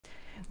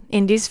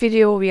In this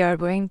video, we are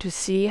going to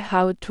see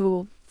how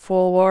to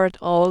forward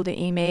all the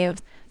emails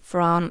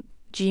from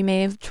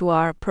Gmail to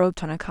our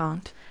Proton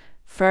account.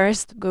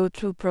 First, go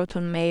to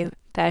Proton Mail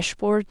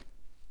dashboard.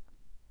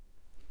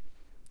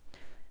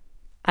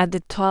 At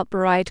the top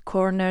right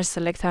corner,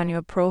 select on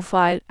your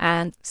profile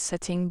and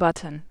setting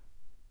button.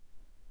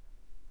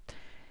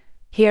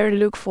 Here,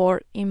 look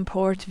for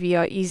Import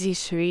via Easy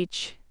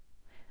Switch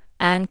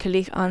and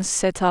click on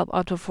Setup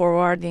Auto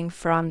Forwarding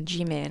from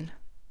Gmail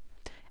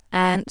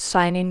and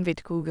sign in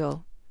with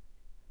Google.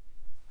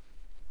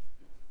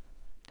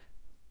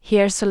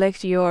 Here,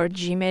 select your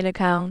Gmail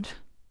account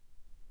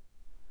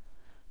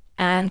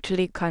and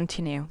click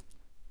Continue.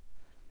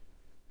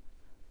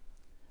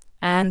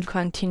 And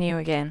continue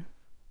again.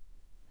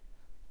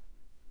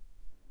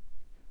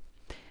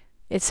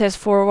 It says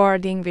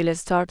forwarding will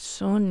start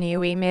soon.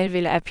 New email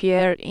will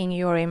appear in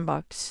your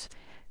inbox.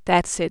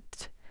 That's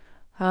it.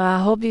 I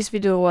hope this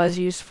video was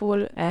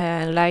useful.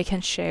 Like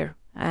and share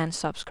and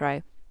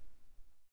subscribe.